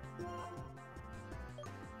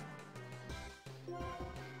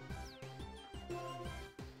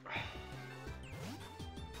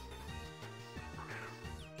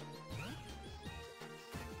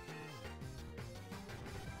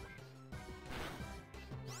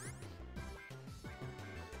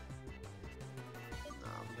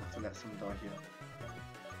 To let someone die here.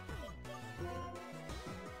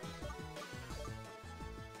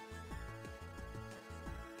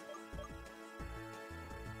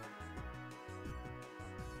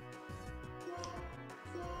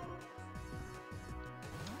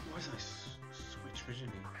 Why did I switch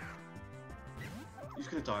originally? He's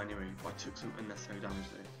gonna die anyway. I took some unnecessary damage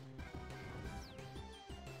there.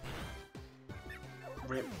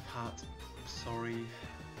 Rip, Pat. I'm sorry.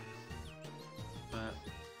 But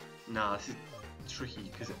nah, this is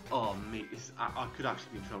tricky because oh mate, I could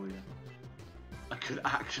actually be in trouble here. I could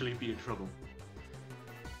actually be in trouble.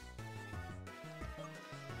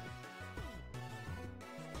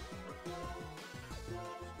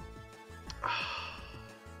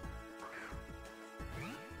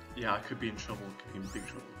 Yeah, I could be in trouble. Could be in big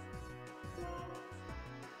trouble.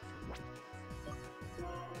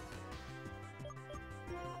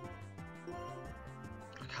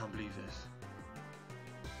 I can't believe this.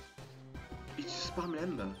 He's just spamming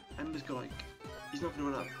Ember. Ember's got like, he's not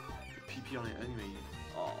going to run up PP on it anyway.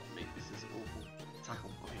 Oh mate, this is awful.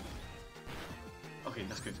 Tackle, okay. Okay,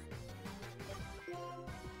 that's good.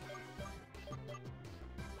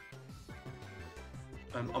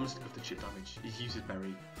 I'm just going to go for the chip damage. He's used his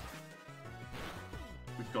berry.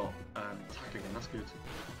 We've got tackle again, that's good.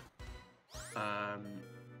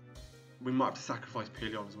 We might have to sacrifice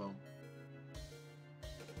Peleon as well.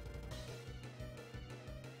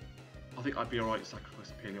 I think I'd be alright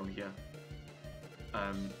sacrificing Peleon here.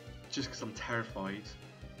 Just because I'm terrified.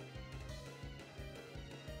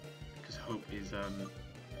 Because Hope is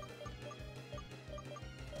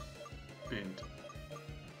burned.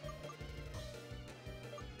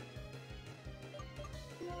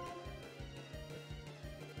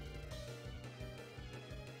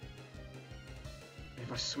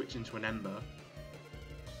 If I switch into an Ember,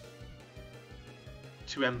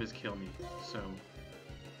 2 Embers kill me, so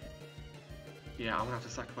yeah, I'm gonna have to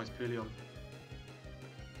sacrifice Peleon.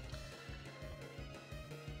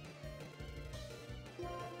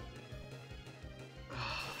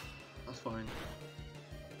 That's fine.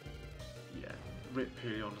 Yeah, rip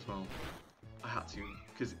Peleon as well. I had to,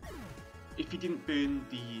 because if he didn't burn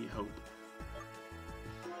the Hope,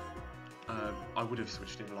 I would have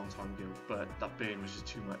switched in a long time ago, but that burn was just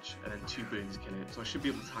too much, and then 2 burns kill it, so I should be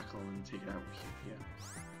able to tackle and take it out here.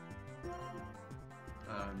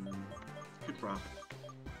 Good grab.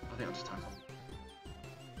 I think I'll just tackle.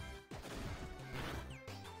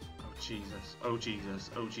 Oh Jesus, oh Jesus,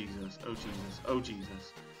 oh Jesus, oh Jesus, oh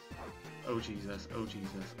Jesus. Oh Jesus, oh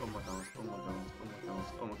Jesus, oh my god, oh my god, oh my god,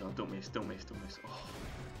 oh my god, don't miss, don't miss, don't miss. Oh,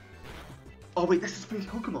 oh wait, this is for his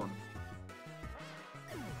Pokémon.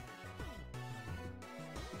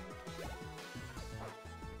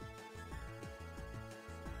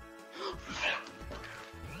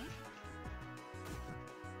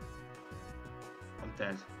 I'm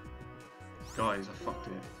dead. Guys, I fucked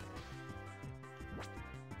it.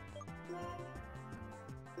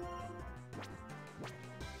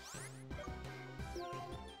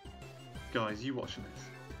 Guys, you watching this?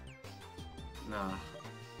 Nah.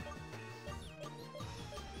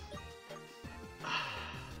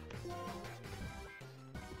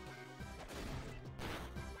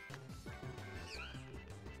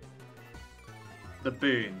 The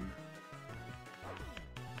boon.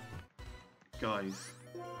 Guys.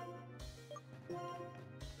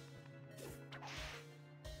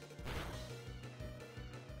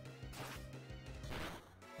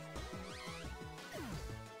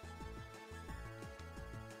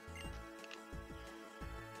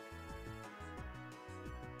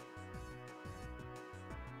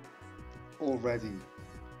 already.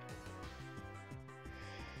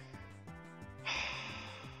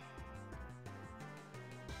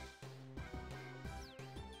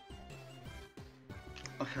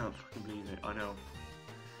 I can't fucking believe it, I know.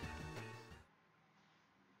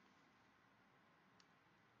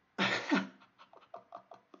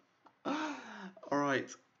 Alright.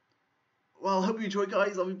 Well, hope you enjoyed,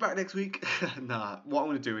 guys. I'll be back next week. Nah, what I'm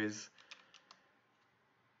going to do is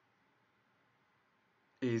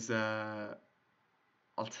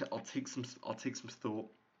I'll take some thought.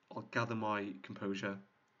 I'll gather my composure,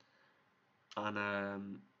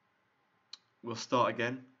 and we'll start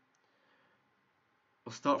again.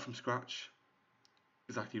 We'll start from scratch.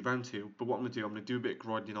 Exactly, round 2. But what I'm going to do a bit of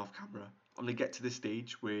grinding off camera. I'm going to get to this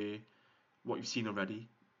stage where what you've seen already,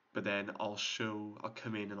 but then I'll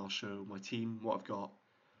come in and I'll show my team, what I've got,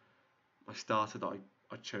 my starter that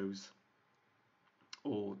I chose,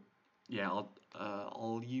 or yeah,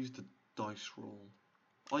 I'll use the dice roll.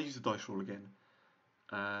 I'll use the dice roll again.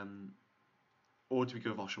 Or do we go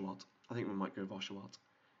with Oshawott? I think we might go with Oshawott.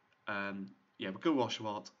 Yeah, we'll go with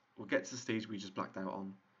Oshawott. We'll get to the stage we just blacked out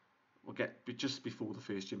on. We'll get just before the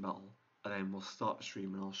first gym battle, and then we'll start the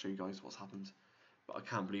stream and I'll show you guys what's happened. But I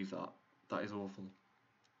can't believe that. That is awful.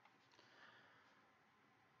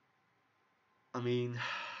 I mean,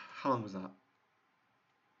 how long was that?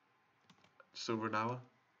 Just over an hour.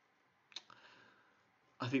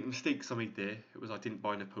 I think the mistakes I made there was I didn't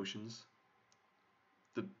buy enough potions.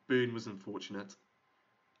 The burn was unfortunate.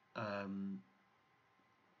 But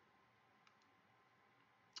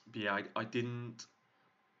yeah, I didn't.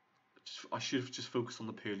 I should have just focused on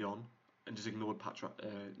the Pearlion and just ignored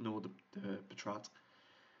ignored the Patrat.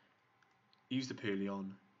 Used the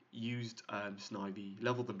Pearlion, used Snivy,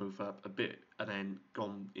 leveled them both up a bit, and then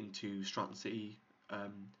gone into Stratton City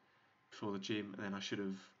before the gym, and then I should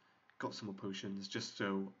have got some more potions just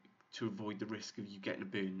so to avoid the risk of you getting a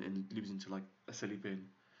burn and losing to like a silly burn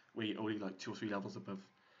where you're only like 2 or 3 levels above.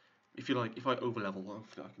 If I over level,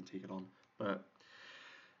 hopefully I can take it on. But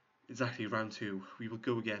exactly, round 2, we will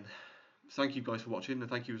go again. Thank you guys for watching, and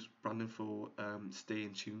thank you Brandon for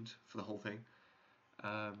staying tuned for the whole thing.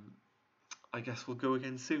 I guess we'll go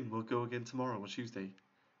again soon. We'll go again tomorrow or Tuesday.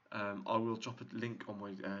 I will drop a link on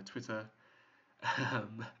my Twitter.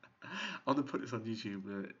 I'm gonna put this on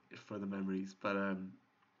YouTube for the memories. But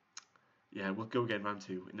yeah, we'll go again round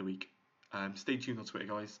 2 in the week. Stay tuned on Twitter,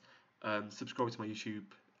 guys. Subscribe to my YouTube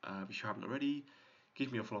if you haven't already.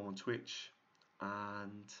 Give me a follow on Twitch,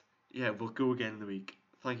 and yeah, we'll go again in the week.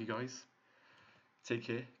 Thank you, guys. Take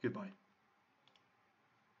care. Goodbye.